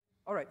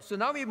All right, so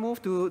now we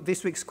move to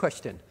this week's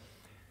question.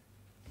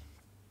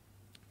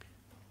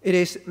 It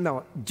is,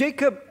 now,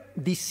 Jacob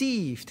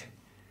deceived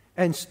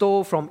and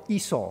stole from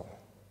Esau.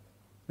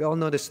 We all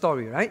know the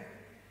story, right?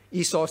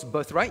 Esau's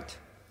birthright.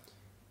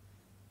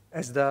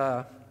 As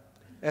the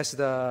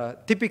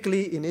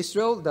typically in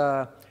Israel,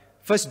 the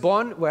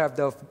firstborn will have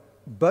the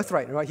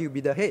birthright, right? He will be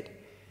the head.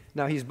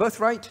 Now his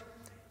birthright,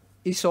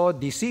 Esau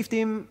deceived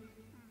him,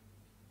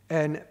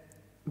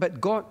 but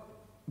God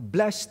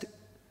blessed.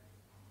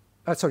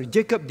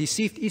 Jacob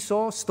deceived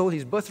Esau, stole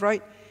his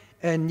birthright,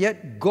 and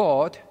yet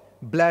God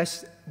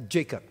blessed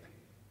Jacob.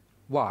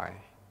 Why?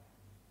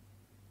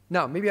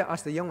 Now, maybe I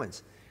ask the young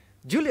ones.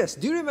 Julius,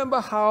 do you remember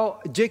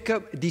how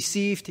Jacob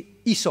deceived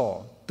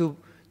Esau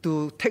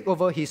to take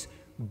over his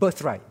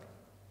birthright?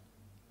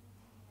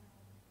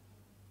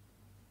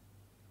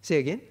 Say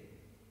again.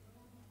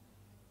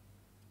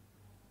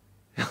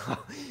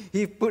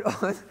 He put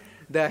on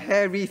the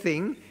hairy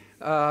thing,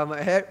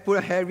 put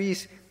a hairy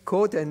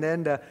coat, and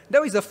then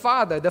that was the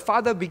father. The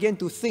father began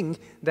to think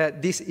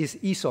that this is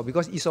Esau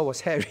because Esau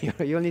was hairy.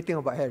 You only think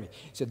about hairy.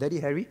 So, Daddy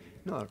hairy?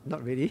 No,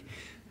 not really.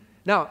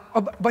 Now,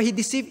 but he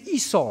deceived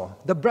Esau,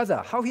 the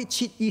brother. How he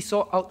cheat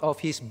Esau out of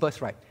his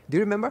birthright? Do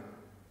you remember?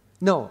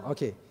 No,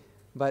 okay.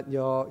 But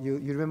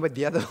you remember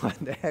the other one,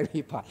 the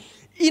hairy part.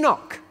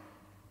 Enoch.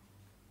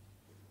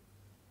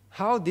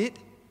 How did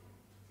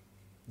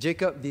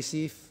Jacob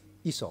deceive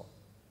Esau?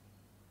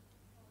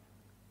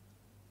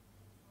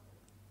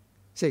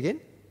 Say again.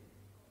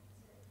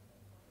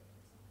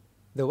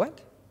 The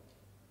what?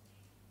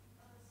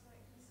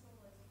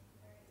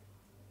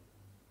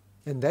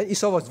 And then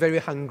Esau was very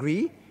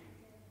hungry.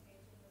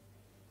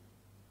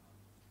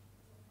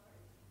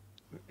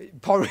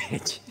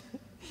 Porridge.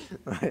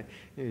 Right.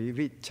 You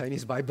read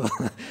Chinese Bible.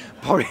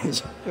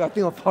 Porridge. I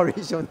think of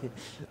porridge only.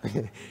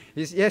 Okay.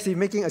 Yes, he's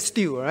making a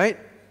stew, right?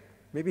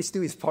 Maybe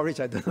stew is porridge,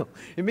 I don't know.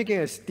 He's making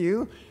a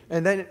stew.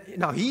 And then,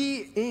 now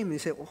he aimed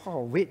and said,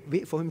 oh,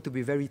 wait for him to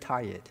be very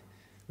tired.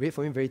 Wait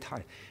for him very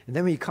tired. And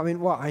then when he come in,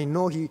 wow, I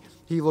know he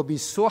will be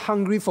so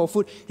hungry for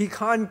food. He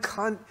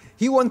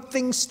he won't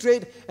think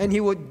straight, and he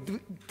would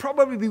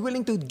probably be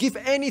willing to give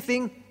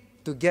anything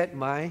to get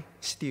my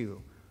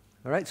stew.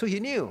 All right, so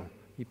he knew.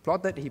 He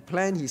plotted, he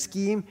planned, he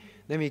schemed.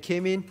 Then he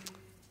came in.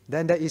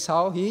 Then that is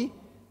how he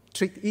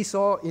tricked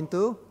Esau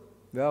into,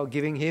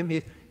 giving him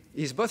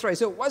his birthright.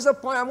 So what's the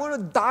point? I'm going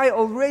to die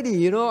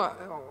already,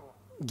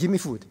 Give me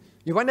food.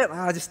 You want that?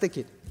 I'll just take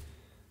it.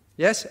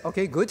 Yes?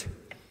 Okay, good.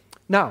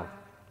 Now,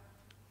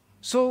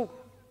 so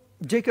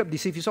Jacob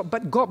deceived Esau,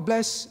 but God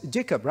blessed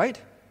Jacob, right?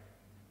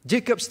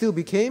 Jacob still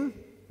became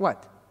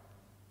what?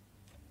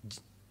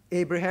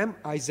 Abraham,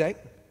 Isaac,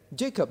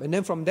 Jacob. And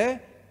then from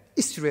there,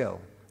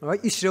 Israel. All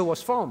right? Israel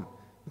was formed.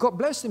 God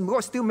blessed him.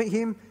 God still made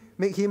him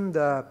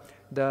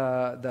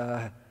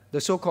the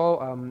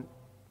so-called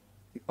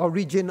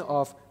origin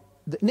of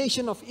the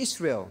nation of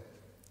Israel.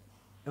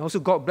 And also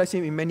God blessed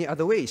him in many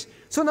other ways.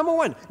 So number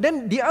one.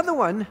 Then the other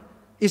one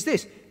is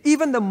this.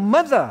 Even the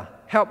mother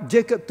helped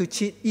Jacob to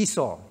cheat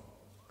Esau.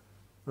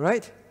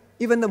 Right?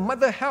 Even the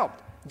mother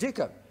helped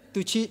Jacob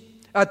to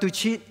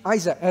cheat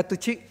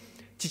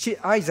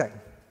Isaac.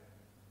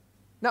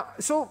 Now,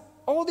 so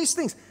all these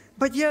things.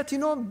 But yet,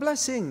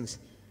 blessings.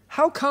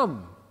 How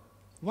come?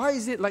 Why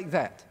is it like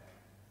that?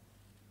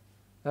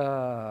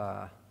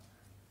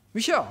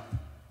 Michelle.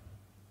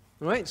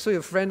 Right? So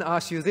your friend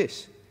asked you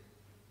this.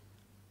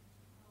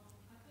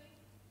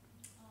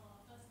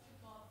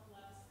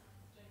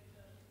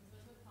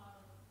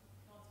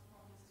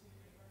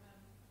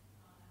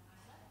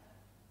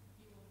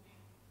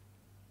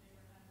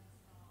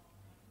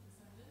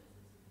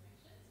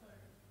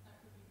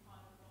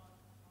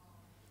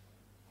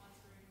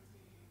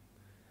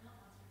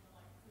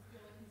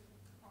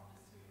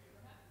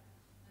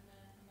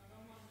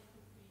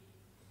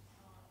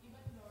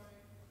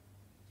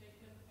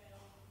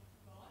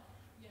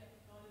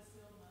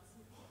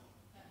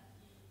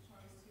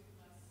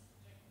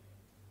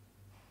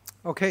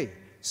 Okay,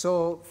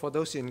 so for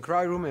those in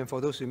cry room and for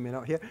those who may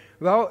not hear,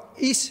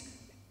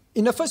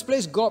 in the first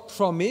place, God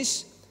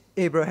promised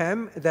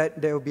Abraham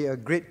that there will be a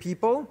great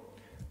people,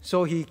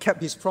 so he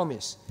kept his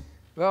promise.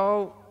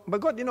 Well, but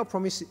God did not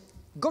promise it.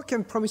 God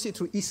can promise it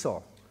through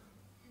Esau.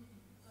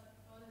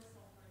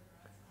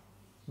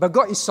 But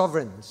God is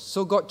sovereign,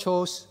 so God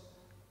chose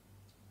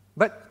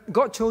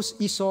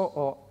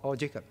Esau or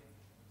Jacob.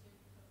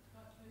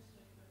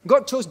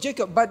 God chose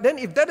Jacob, but then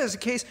if that is the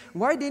case,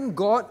 why didn't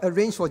God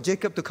arrange for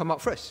Jacob to come out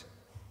first?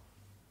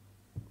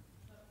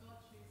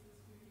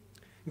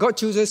 God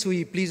chooses who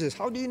he pleases.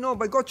 How do you know?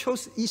 But God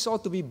chose Esau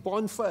to be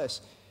born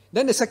first.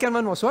 Then the second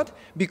one was what?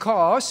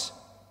 Because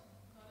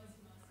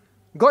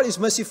God is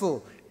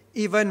merciful.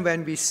 Even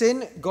when we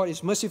sin, God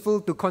is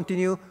merciful to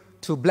continue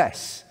to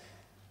bless.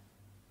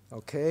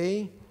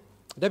 Okay?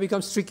 That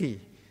becomes tricky,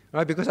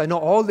 right? Because I know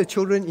all the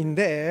children in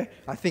there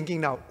are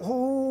thinking now,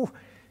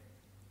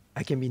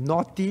 I can be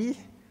naughty,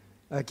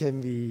 I can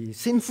be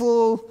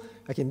sinful,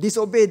 I can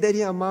disobey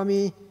daddy and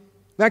mommy.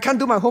 When I can't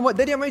do my homework,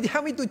 daddy and mommy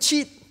help me to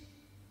cheat.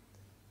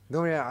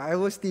 Don't worry, I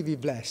will still be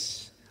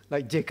blessed,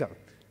 like Jacob.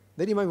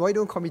 Daddy, Mommy, why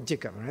don't call me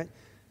Jacob, right?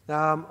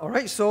 All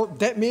right, so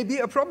that may be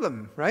a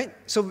problem, right?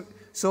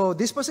 So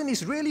this person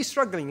is really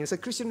struggling, as a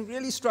Christian,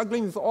 really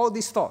struggling with all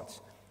these thoughts.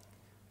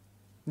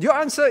 Your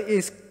answer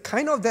is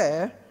kind of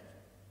there.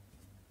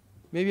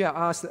 Maybe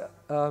I asked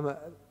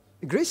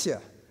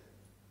Gracia,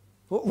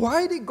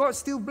 why did God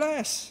still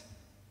bless?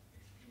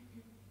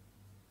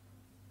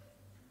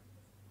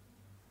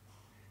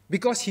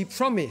 Because He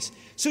promised.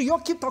 So you all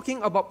keep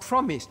talking about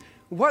promise.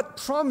 What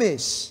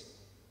promise?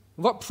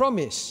 What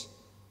promise?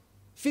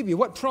 Phoebe,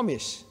 what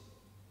promise?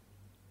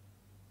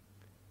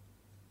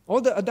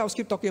 All the adults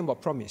keep talking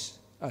about promise.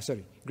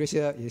 Sorry,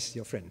 Gracia is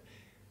your friend,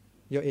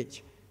 your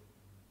age.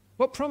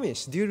 What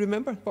promise? Do you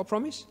remember what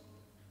promise?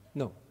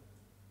 No.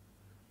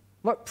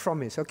 What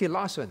promise? Okay,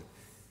 last one.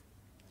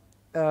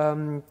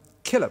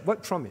 Caleb,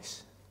 what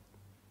promise?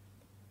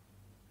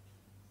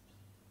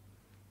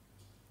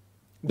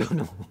 Don't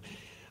know.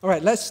 All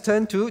right, let's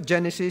turn to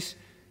Genesis.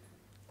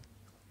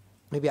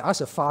 Maybe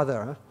ask a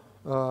father,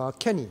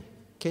 Kenny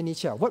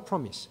Chia, what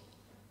promise?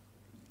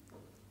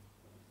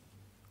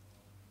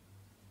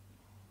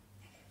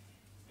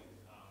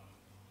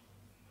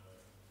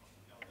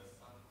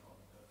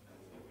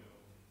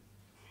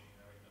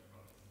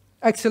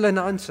 Excellent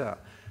answer.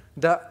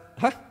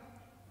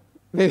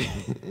 Maybe.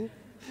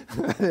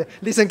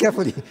 Listen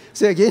carefully.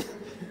 Say again.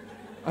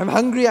 I'm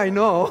hungry, I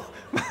know,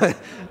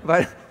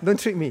 but don't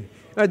trick me.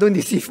 Don't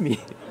deceive me.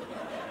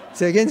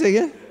 Say again, say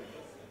again. So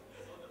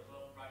the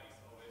birthright is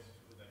always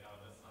to the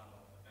elder son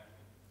of the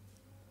family.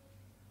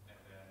 And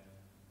then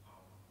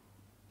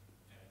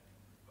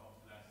God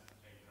blessed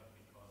Jacob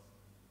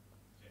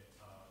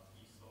because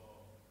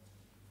Esau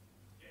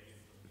gave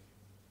it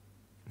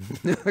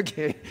to him.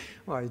 Okay.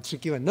 Oh,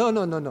 tricky one.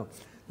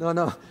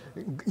 No.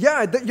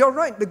 Yeah, you're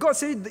right. The God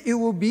said it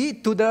will be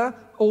to the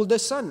older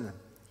son.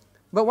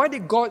 But why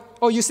did God,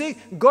 you say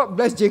God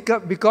blessed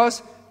Jacob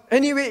because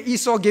anyway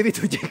Esau gave it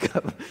to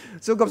Jacob.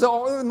 So God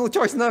said, no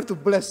choice now to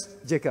bless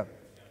Jacob.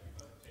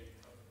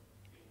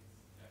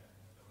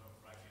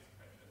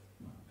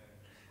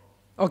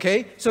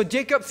 Okay, so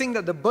Jacob thinks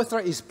that the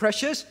birthright is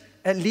precious.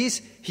 At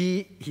least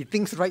he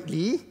thinks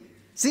rightly.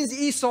 Since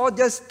Esau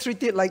just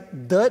treated it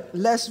like dirt,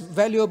 less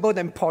valuable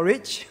than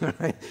porridge,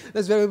 right?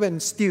 Less valuable than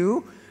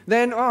stew,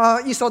 then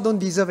Esau don't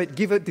deserve it.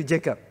 Give it to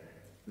Jacob.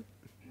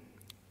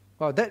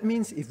 Well, that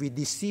means if we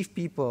deceive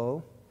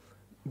people,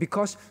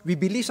 because we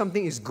believe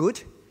something is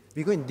good,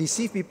 we go and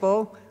deceive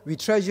people, we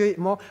treasure it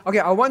more. Okay,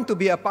 I want to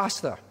be a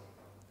pastor.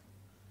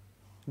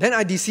 Then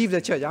I deceive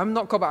the church. I'm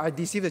not called, but I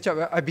deceive the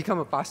church. I become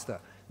a pastor.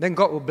 Then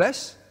God will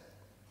bless,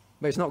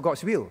 but it's not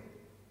God's will.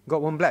 God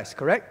won't bless,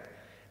 correct?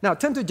 Now,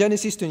 turn to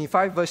Genesis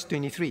 25, verse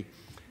 23.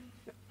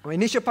 The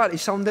initial part, it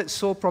sounded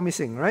so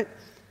promising, right?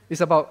 It's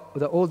about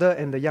the older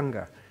and the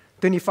younger.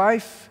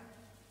 25,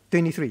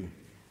 23.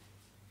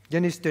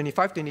 Genesis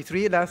 25,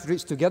 23, let's read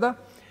together.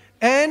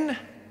 And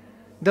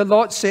the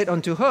Lord said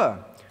unto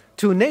her,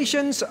 2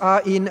 nations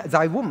are in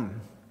thy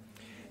womb,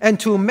 and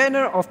 2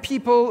 manner of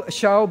people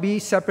shall be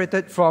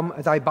separated from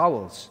thy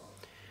bowels.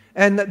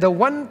 And the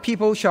one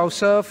people shall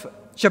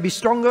be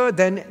stronger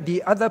than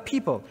the other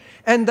people.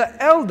 And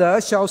the elder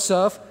shall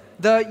serve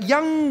the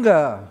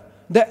younger.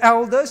 The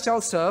elder shall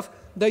serve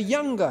the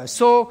younger.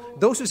 So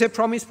those who say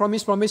promise,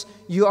 promise, promise,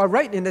 you are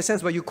right in the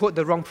sense where you quote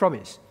the wrong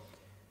promise.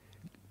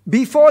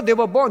 Before they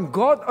were born,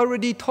 God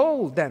already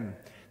told them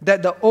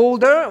that the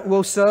older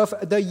will serve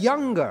the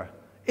younger.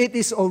 It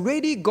is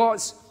already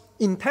God's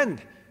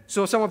intent.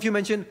 So some of you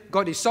mentioned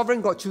God is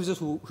sovereign, God chooses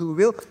who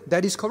will.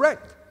 That is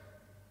correct.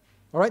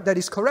 All right, that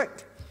is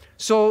correct.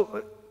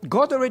 So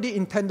God already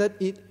intended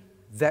it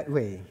that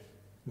way.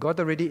 God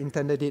already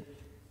intended it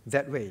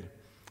that way.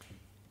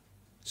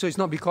 So it's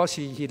not because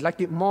he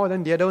liked it more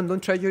than the other one,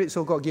 don't treasure it,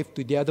 so God gave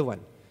to the other one.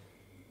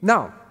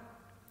 Now,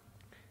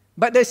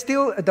 but there's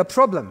still the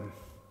problem.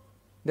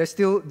 There's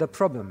still the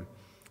problem.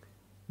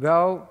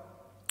 Well,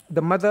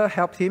 the mother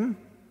helped him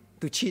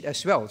to cheat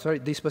as well. Sorry,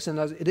 this person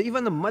does.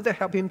 Even the mother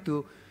helped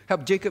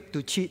Jacob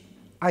to cheat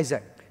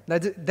Isaac.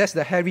 That's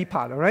the hairy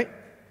part, all right?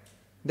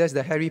 That's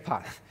the hairy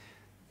part.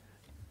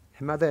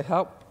 Mother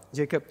helped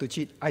Jacob to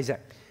cheat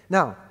Isaac.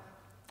 Now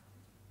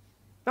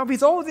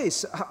with all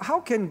this,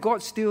 how can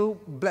God still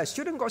bless?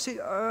 Shouldn't God say,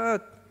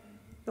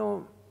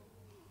 no,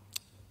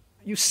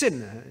 you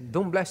sin,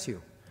 don't bless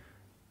you?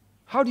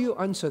 How do you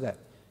answer that?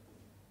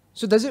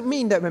 So does it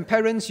mean that when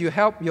parents, you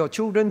help your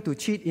children to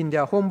cheat in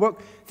their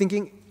homework,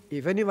 thinking,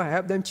 if anyone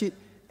help them cheat,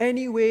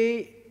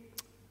 anyway,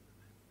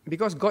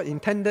 because God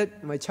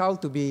intended my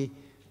child to be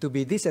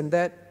this and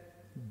that,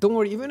 don't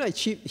worry, even if I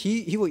cheat,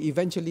 he will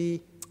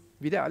eventually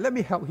be there. Let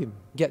me help him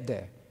get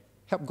there.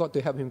 Help God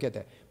to help him get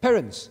there.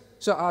 Parents,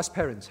 so I ask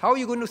parents, how are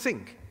you going to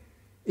think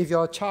if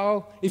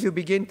you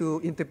begin to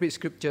interpret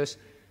scriptures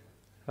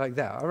like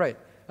that? All right,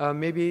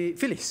 maybe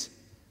Phyllis.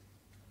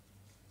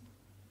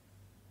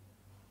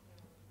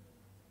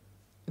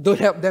 Don't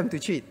help them to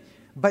cheat.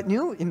 But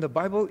in the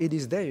Bible, it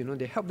is there,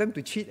 they help them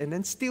to cheat and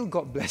then still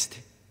God blessed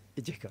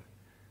Jacob.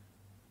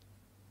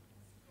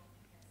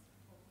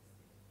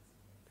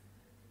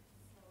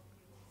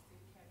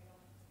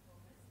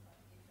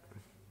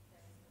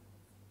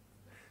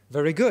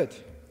 Very good.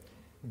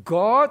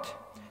 God,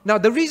 now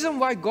the reason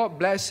why God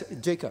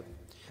blessed Jacob,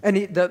 and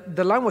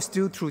the line was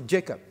still through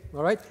Jacob,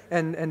 all right?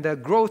 And the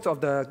growth of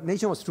the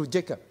nation was through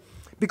Jacob.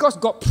 Because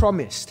God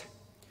promised.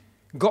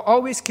 God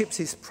always keeps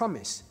his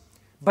promise.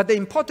 But the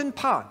important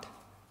part,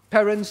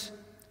 parents,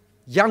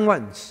 young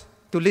ones,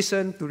 to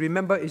listen, to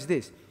remember is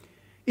this.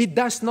 It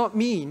does not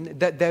mean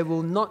that there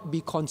will not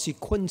be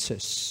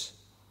consequences.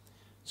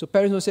 So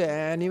parents will say,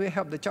 anyway,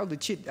 help the child to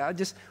cheat.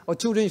 Or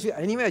children,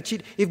 anyway, I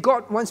cheat. If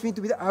God wants me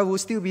to be that, I will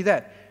still be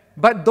that.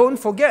 But don't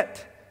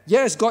forget,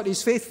 yes, God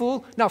is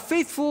faithful. Now,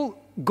 faithful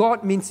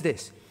God means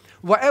this.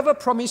 Whatever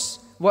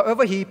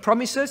he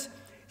promises,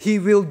 he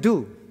will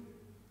do.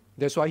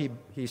 That's why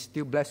he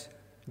still blessed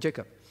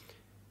Jacob.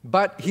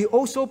 But he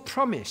also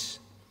promised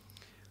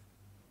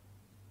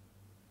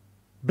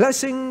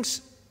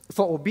blessings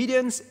for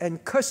obedience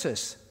and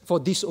curses for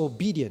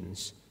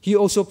disobedience. He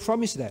also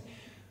promised that.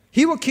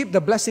 He will keep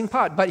the blessing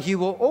part, but he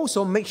will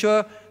also make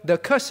sure the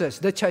curses,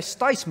 the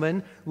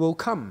chastisement will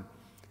come.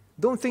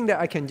 Don't think that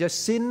I can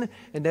just sin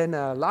and then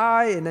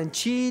lie and then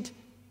cheat,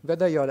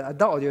 whether you're the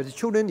adult or you're the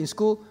children in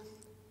school.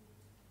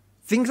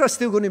 Things are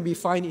still going to be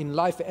fine in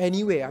life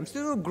anyway. I'm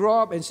still going to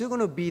grow up and still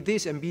going to be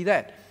this and be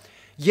that.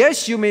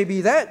 Yes, you may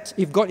be that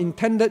if God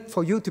intended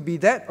for you to be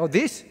that or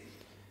this,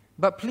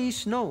 but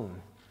please know,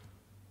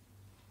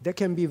 there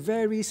can be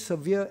very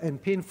severe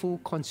and painful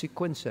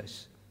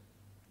consequences.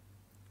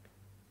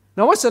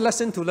 Now, what's the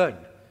lesson to learn?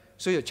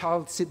 So your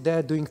child sit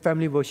there doing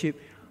family worship,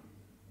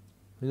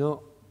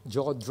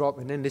 jaw drop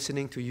and then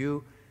listening to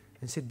you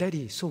and say,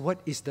 Daddy, so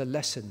what is the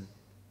lesson?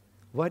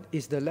 What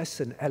is the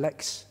lesson,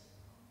 Alex?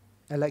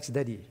 Alex,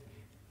 Daddy.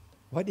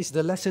 What is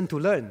the lesson to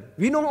learn?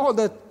 We know all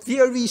the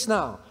theories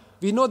now.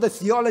 We know the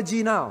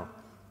theology now.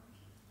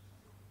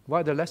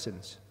 What are the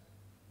lessons?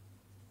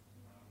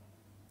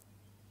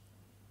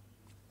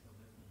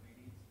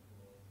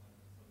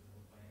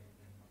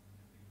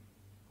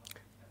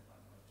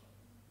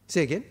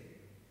 Say again.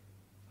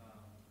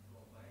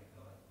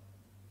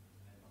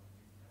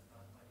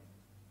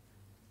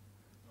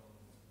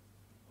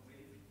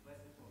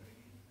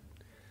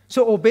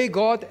 So obey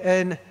God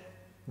and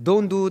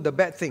don't do the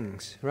bad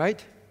things,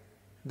 right?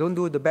 Don't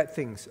do the bad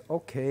things.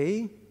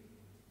 Okay.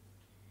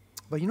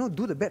 But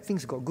do the bad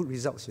things got good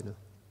results,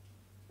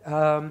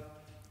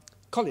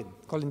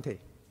 Colin Tay.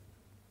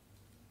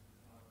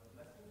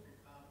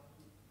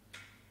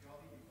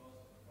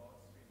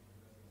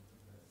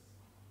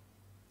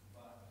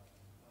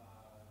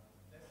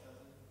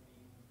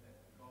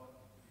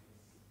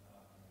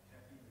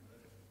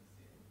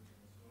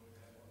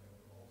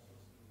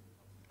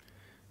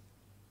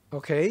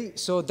 Okay,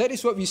 so that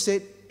is what we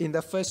said in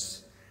the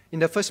first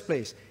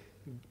place.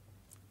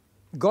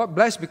 God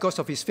blessed because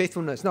of his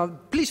faithfulness. Now,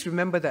 please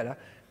remember that.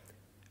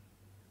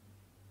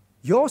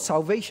 Your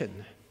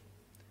salvation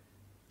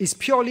is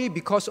purely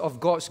because of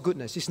God's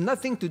goodness. It's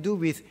nothing to do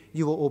with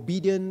you were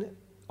obedient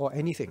or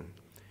anything.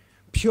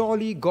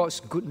 Purely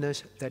God's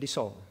goodness, that is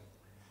all.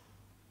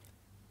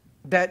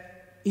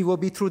 That it will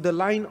be through the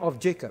line of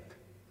Jacob.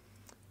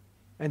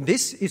 And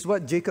this is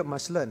what Jacob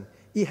must learn.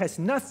 It has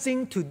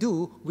nothing to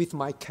do with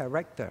my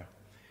character.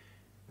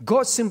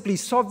 God simply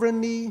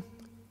sovereignly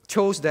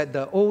chose that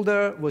the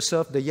older will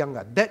serve the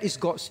younger. That is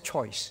God's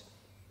choice.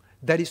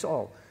 That is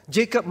all.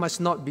 Jacob must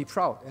not be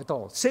proud at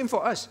all. Same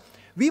for us.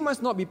 We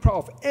must not be proud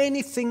of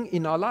anything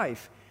in our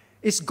life.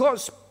 It's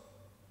God's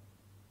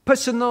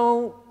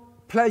personal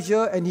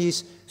pleasure and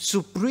his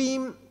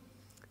supreme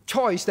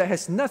choice that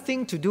has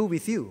nothing to do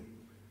with you.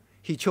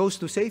 He chose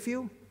to save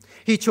you.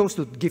 He chose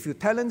to give you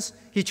talents.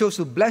 He chose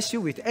to bless you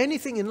with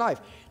anything in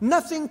life.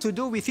 Nothing to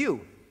do with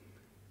you.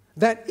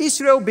 That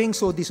Israel being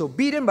so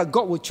disobedient, but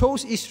God will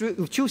choose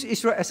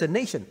Israel as a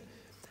nation.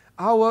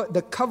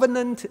 The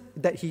covenant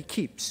that he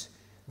keeps,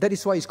 that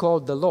is why it's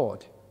called the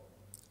Lord,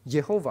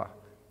 Jehovah,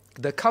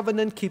 the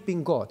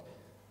covenant-keeping God.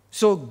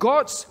 So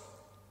God's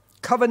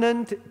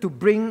covenant to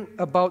bring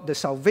about the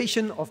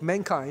salvation of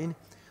mankind,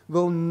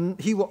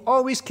 he will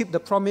always keep the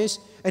promise,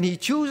 and he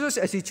chooses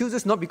as he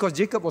chooses, not because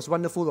Jacob was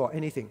wonderful or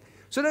anything.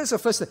 So that's the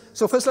first.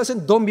 So first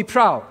lesson, don't be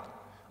proud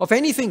of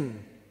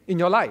anything in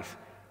your life.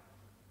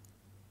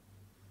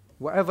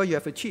 Whatever you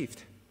have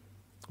achieved,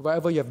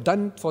 whatever you have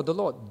done for the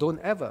Lord,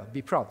 don't ever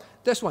be proud.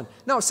 That's one.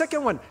 Now,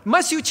 second one,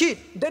 must you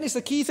cheat? That is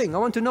the key thing I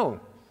want to know.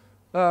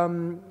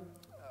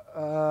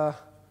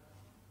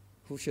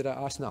 Who should I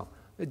ask now?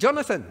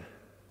 Jonathan,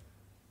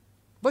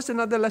 what's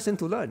another lesson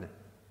to learn?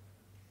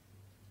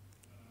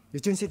 You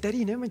just say, Daddy,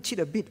 you never cheat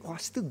a bit. Oh,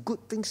 still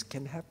good things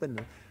can happen.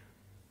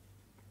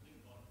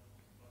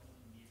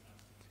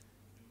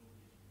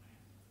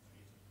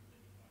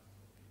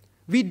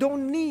 We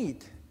don't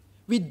need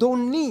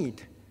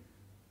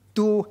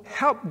to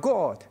help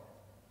God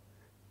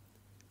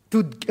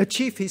to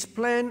achieve his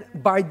plan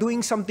by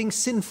doing something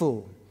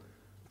sinful.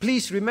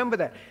 Please remember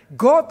that.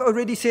 God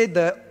already said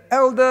the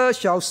elder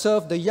shall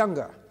serve the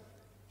younger.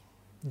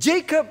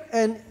 Jacob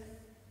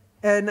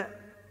and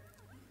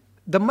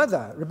the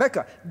mother,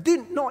 Rebecca,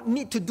 did not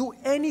need to do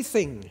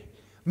anything.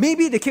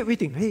 Maybe they kept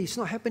waiting. Hey, it's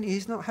not happening,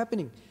 it's not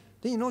happening.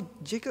 Then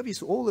Jacob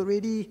is old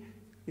already.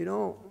 You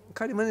know,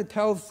 can't even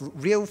tell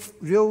real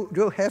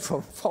hair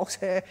from false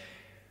hair.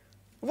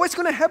 What's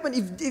going to happen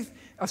if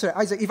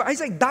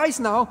Isaac dies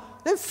now,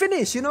 then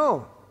finish, you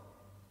know.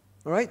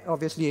 All right,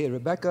 obviously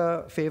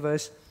Rebecca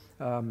favors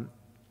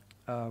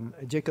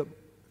Jacob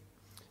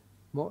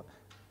more.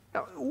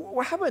 Now,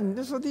 what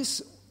happened? So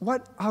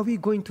what are we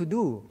going to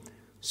do?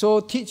 So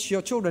teach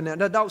your children,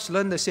 and adults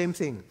learn the same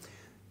thing.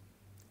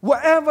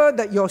 Whatever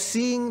that you're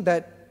seeing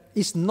that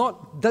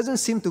doesn't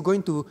seem to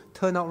going to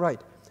turn out right,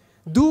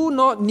 you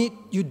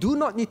do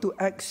not need to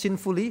act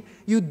sinfully.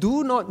 You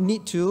do not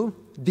need to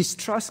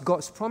distrust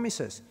God's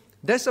promises.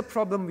 There's a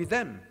problem with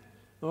them.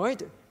 All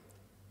right?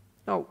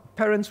 Now,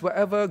 parents,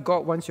 whatever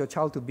God wants your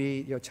child to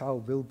be, your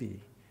child will be.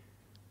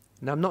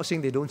 And I'm not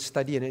saying they don't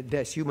study, and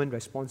that's human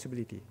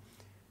responsibility.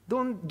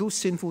 Don't do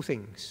sinful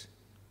things.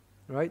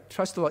 Right?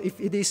 Trust the Lord. If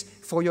it is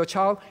for your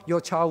child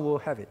will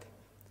have it.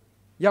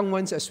 Young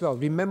ones as well,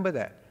 remember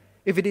that.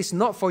 If it is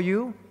not for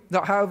you,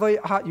 however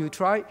hard you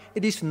try,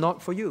 it is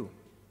not for you.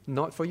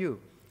 Not for you.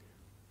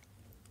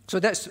 So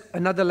that's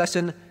another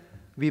lesson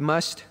we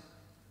must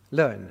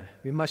learn.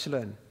 We must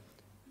learn.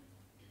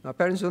 Now,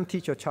 parents, don't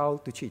teach your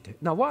child to cheat.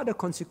 Now, what are the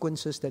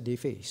consequences that they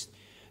faced?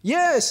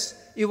 Yes,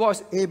 it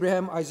was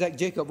Abraham, Isaac,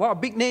 Jacob. What a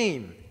big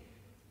name.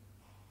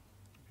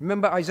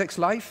 Remember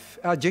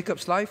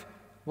Jacob's life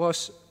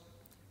was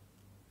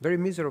very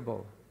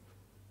miserable.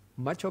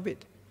 Much of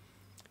it.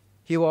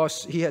 He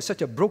had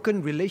such a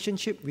broken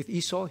relationship with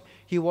Esau.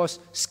 He was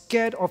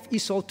scared of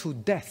Esau to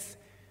death.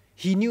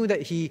 He knew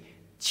that he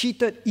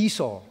cheated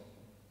Esau.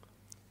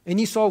 And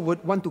Esau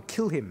would want to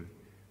kill him.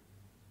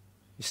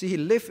 You see, he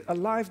lived a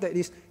life that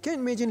is... Can you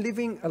imagine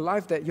living a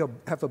life that you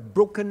have a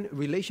broken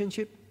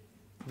relationship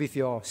with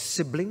your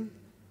sibling?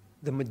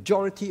 The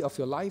majority of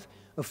your life,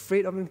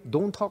 afraid of him,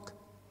 don't talk.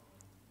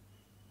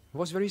 It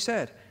was very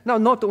sad. Now,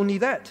 not only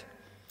that,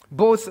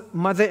 both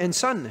mother and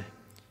son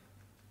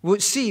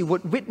would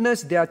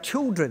witness their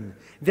children,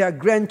 their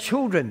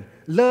grandchildren,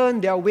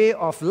 learn their way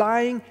of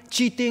lying,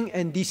 cheating,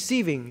 and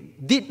deceiving.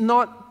 Did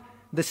not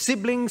the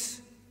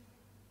siblings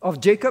of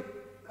Jacob,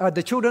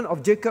 the children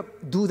of Jacob,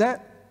 do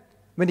that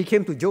when he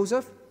came to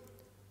Joseph?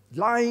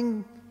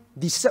 Lying,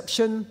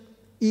 deception,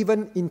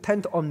 even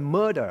intent on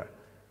murder.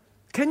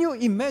 Can you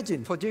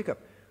imagine for Jacob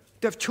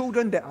to have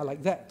children that are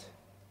like that?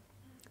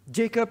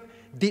 Jacob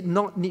did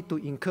not need to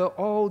incur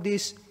all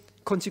these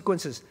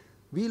consequences.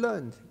 We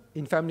learned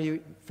in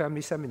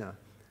family seminar.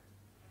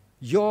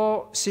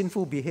 Your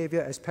sinful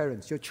behavior as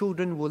parents, your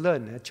children will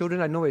learn.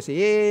 Children I know will say,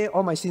 hey,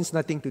 all my sins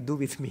nothing to do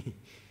with me.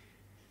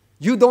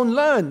 You don't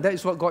learn. That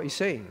is what God is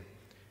saying.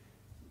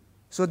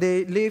 So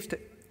they lived,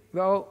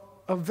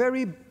 a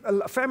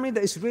family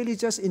that is really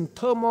just in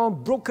turmoil,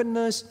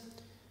 brokenness,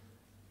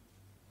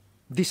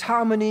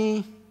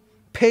 disharmony,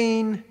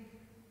 pain,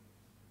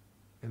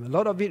 and a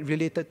lot of it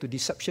related to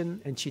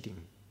deception and cheating.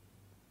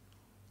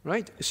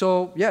 Right?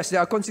 So, yes, there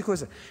are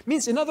consequences.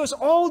 Means, in other words,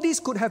 all these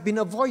could have been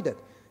avoided.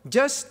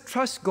 Just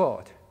trust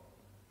God.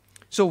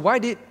 So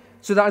the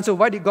answer,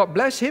 why did God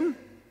bless him?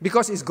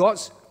 Because it's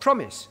God's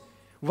promise.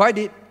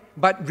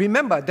 But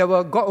remember,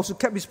 God also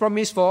kept his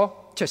promise for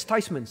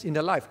chastisements in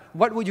their life.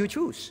 What would you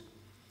choose?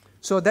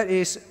 So that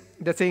is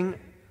the thing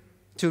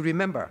to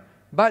remember.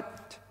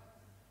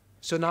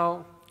 So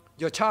now,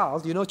 your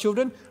child,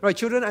 children? Right,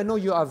 children, I know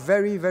you are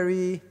very,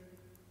 very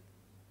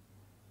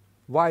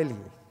wily.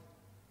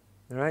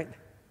 All right?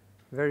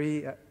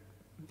 Very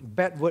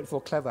bad word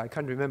for clever. I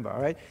can't remember.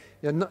 All right?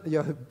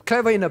 You're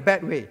clever in a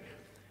bad way.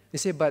 They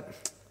say, but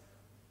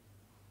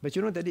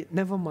Daddy,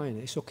 never mind.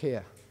 It's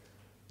okay.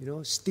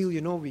 Still,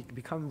 we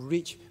become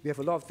rich. We have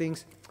a lot of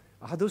things.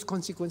 Are those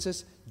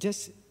consequences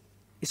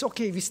it's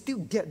okay. We still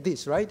get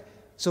this, right?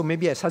 So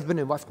maybe as husband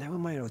and wife, never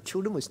mind. Our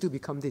children will still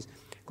become this.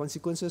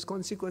 Consequences.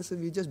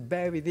 We just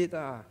bear with it.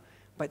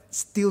 But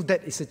still,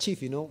 that is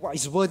achieved.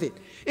 It's worth it.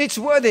 It's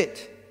worth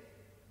it.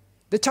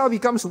 The child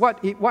becomes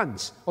what it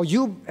wants. Or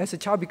you, as a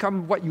child,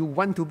 become what you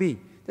want to be.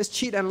 Just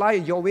cheat and lie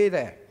your way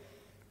there.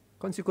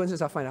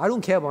 Consequences are fine. I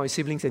don't care about my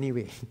siblings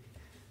anyway.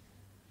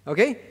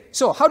 Okay?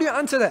 So, how do you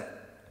answer that?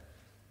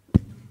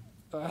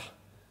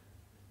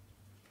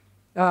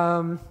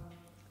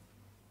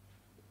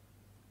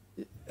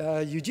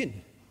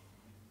 Eugene.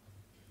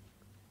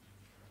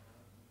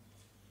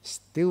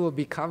 Still will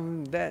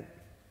become that.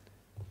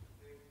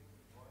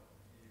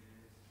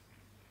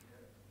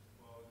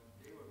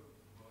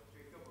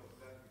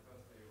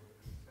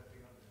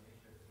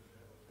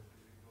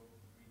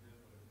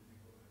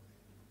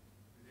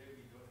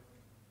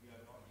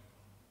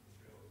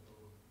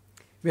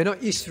 We are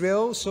not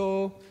Israel,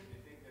 so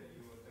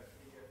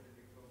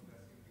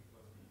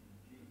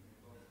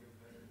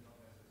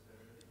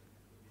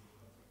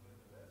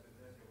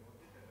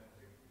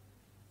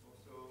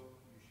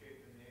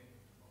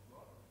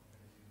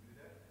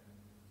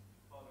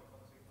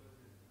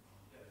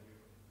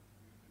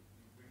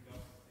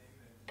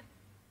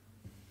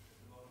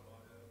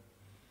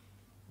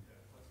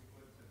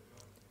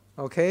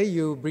okay,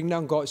 you bring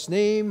down God's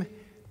name.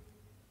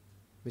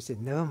 We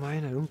said, never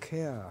mind, I don't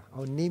care.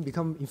 Our name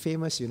become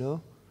infamous,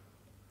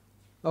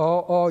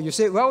 Or you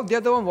say, well, the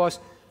other one was,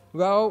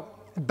 well,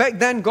 back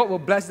then God will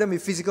bless them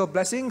with physical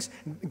blessings.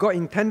 God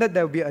intended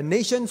there will be a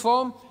nation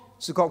formed.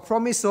 So God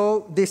promised,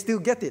 so they still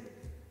get it.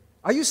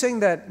 Are you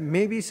saying that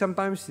maybe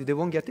sometimes they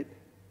won't get it?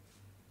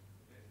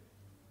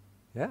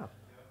 Yeah.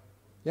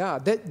 Yeah,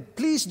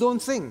 please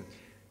don't think.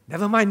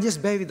 Never mind,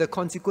 just bear with the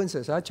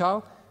consequences,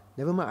 child.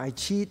 Never mind, I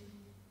cheat.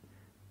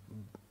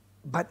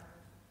 But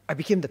I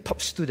became the top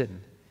student.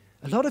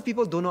 A lot of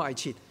people don't know I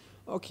cheat.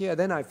 Okay,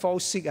 then I fall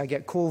sick, I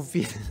get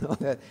COVID and all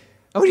that.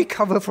 I'll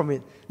recover from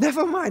it.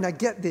 Never mind, I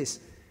get this.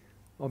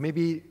 Or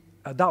maybe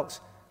adults.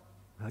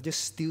 I'll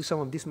just steal some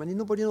of this money.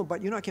 Nobody knows,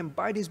 but I can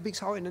buy this big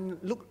house and then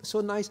look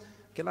so nice.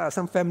 Okay,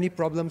 some family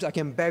problems, I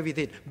can bear with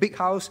it. Big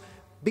house,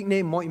 big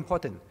name, more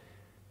important.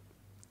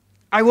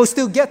 I will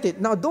still get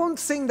it. Now, don't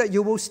think that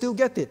you will still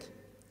get it.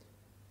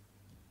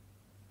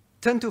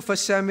 Turn to 1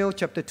 Samuel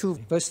chapter 2,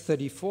 verse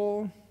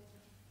 34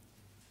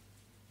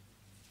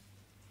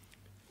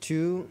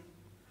 to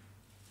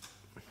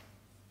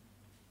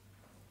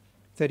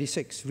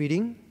 36.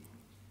 Reading.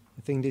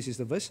 I think this is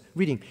the verse.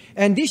 Reading.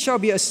 And this shall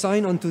be a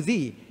sign unto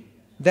thee,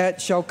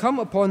 that shall come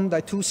upon thy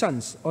two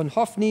sons, on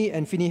Hophni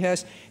and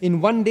Phinehas.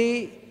 In one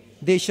day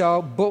they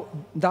shall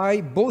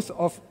die both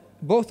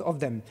of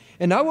them.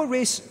 And I will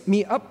raise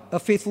me up a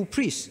faithful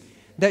priest,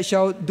 that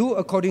shall do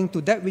according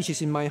to that which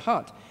is in my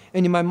heart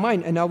and in my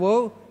mind, and I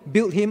will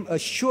build him a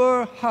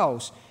sure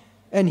house,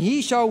 and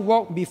he shall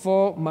walk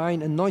before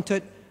mine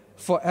anointed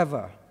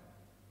forever.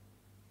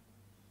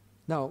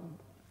 Now,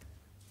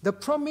 the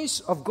promise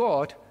of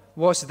God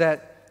was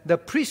that the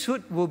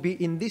priesthood will be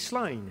in this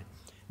line.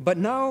 But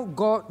now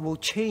God will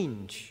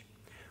change,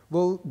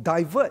 will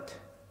divert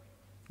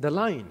the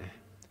line.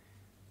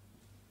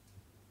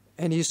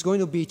 And it's going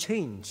to be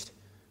changed.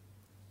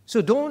 So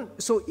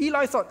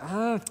Eli thought,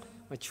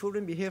 my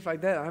children behave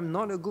like that, I'm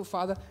not a good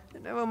father.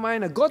 Never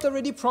mind, God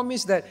already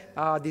promised that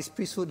this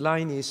priesthood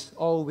line is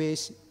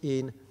always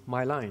in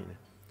my line.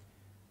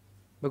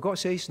 But God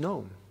says,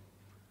 no.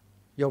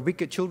 Your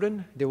wicked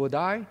children, they will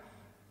die.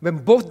 When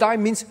both die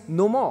means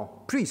no more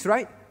priests,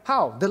 right?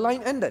 How? The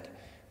line ended.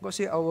 God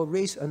said, I will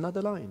raise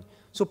another line.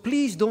 So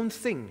please don't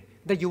think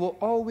that you will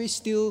always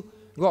still,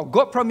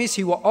 God promised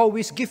He will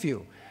always give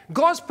you.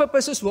 God's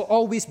purposes will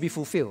always be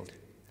fulfilled.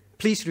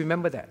 Please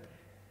remember that.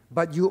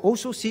 But you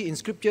also see in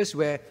scriptures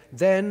where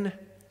then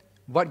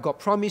what God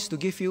promised to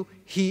give you,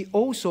 He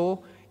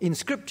also in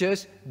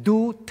scriptures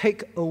do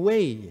take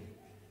away.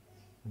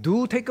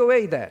 Do take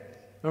away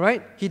that. All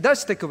right? He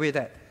does take away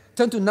that.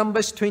 Turn to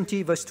Numbers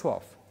 20 verse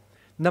 12.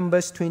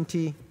 Numbers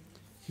 20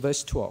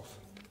 verse 12.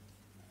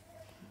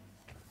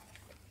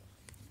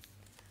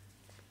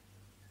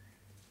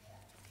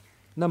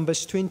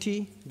 Numbers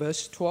 20,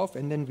 verse 12,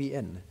 and then we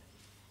end.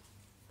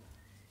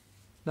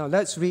 Now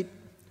let's read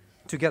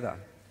together.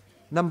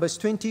 Numbers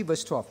 20,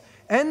 verse 12.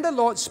 And the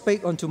Lord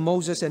spake unto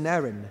Moses and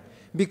Aaron,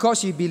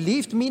 because ye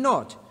believed me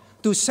not,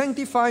 to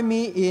sanctify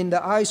me in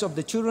the eyes of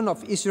the children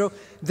of Israel.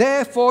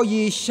 Therefore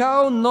ye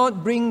shall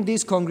not bring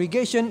this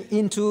congregation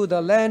into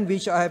the land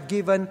which I have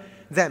given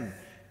them.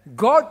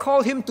 God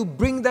called him to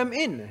bring them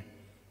in.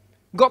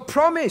 God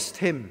promised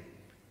him,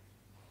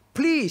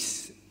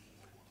 please,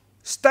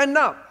 stand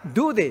up,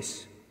 do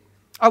this.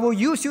 I will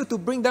use you to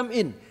bring them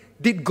in.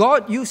 Did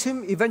God use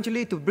him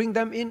eventually to bring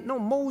them in? No,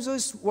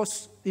 Moses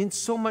was in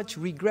so much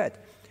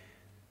regret.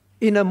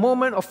 In a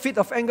moment of fit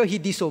of anger, he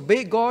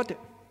disobeyed God.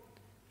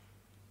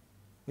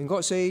 And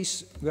God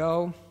says,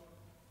 well,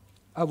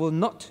 I will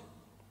not.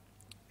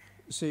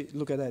 See,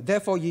 look at that.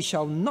 Therefore, ye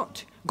shall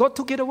not. God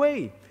took it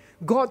away.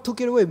 God took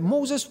it away.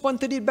 Moses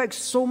wanted it back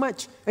so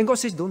much. And God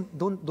says,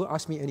 don't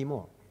ask me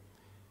anymore.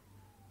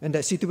 And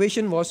that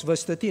situation was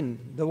verse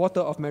 13, the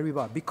water of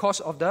Meribah. Because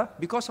of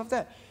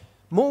that,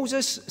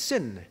 Moses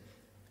sinned.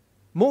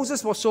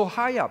 Moses was so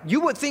high up.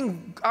 You would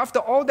think after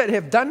all that they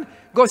have done,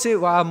 God said,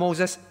 wow,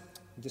 Moses,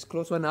 just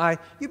close one eye.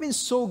 You've been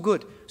so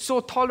good, so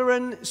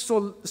tolerant,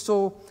 so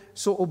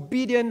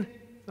obedient.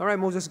 All right,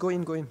 Moses, go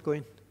in.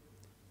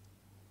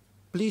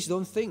 Please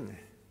don't think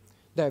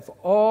that for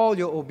all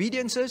your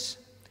obediences,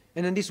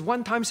 and then this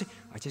one time say,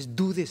 I just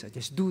do this.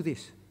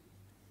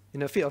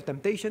 In a fit of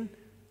temptation,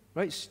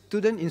 right?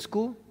 Student in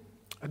school,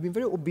 I've been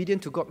very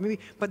obedient to God. Maybe,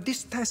 but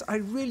this test, I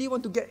really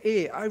want to get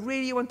A. I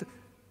really want to,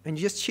 and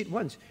you just cheat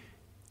once.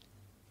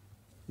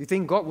 You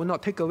think God will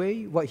not take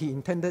away what He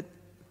intended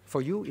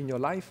for you in your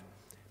life?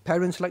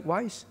 Parents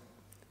likewise.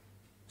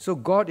 So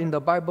God in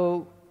the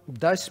Bible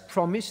does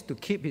promise to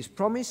keep His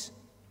promise.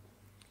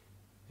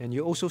 And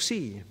you also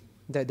see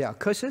that there are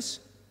curses,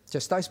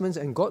 chastisements,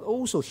 and God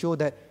also showed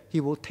that He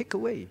will take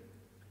away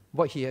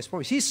what He has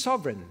promised. He's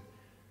sovereign.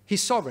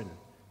 He's sovereign.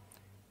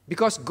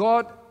 Because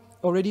God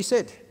already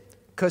said,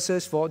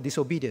 curses for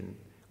disobedience,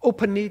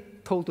 openly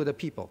told to the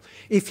people.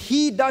 If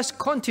He does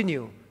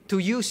continue to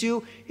use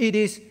you, it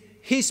is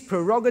His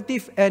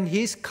prerogative and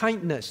His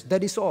kindness.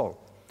 That is all.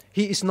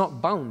 He is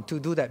not bound to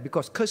do that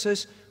because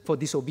curses for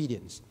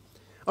disobedience.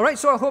 All right,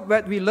 so I hope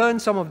that we learn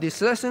some of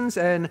these lessons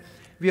and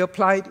we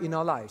apply it in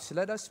our lives.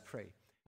 Let us pray.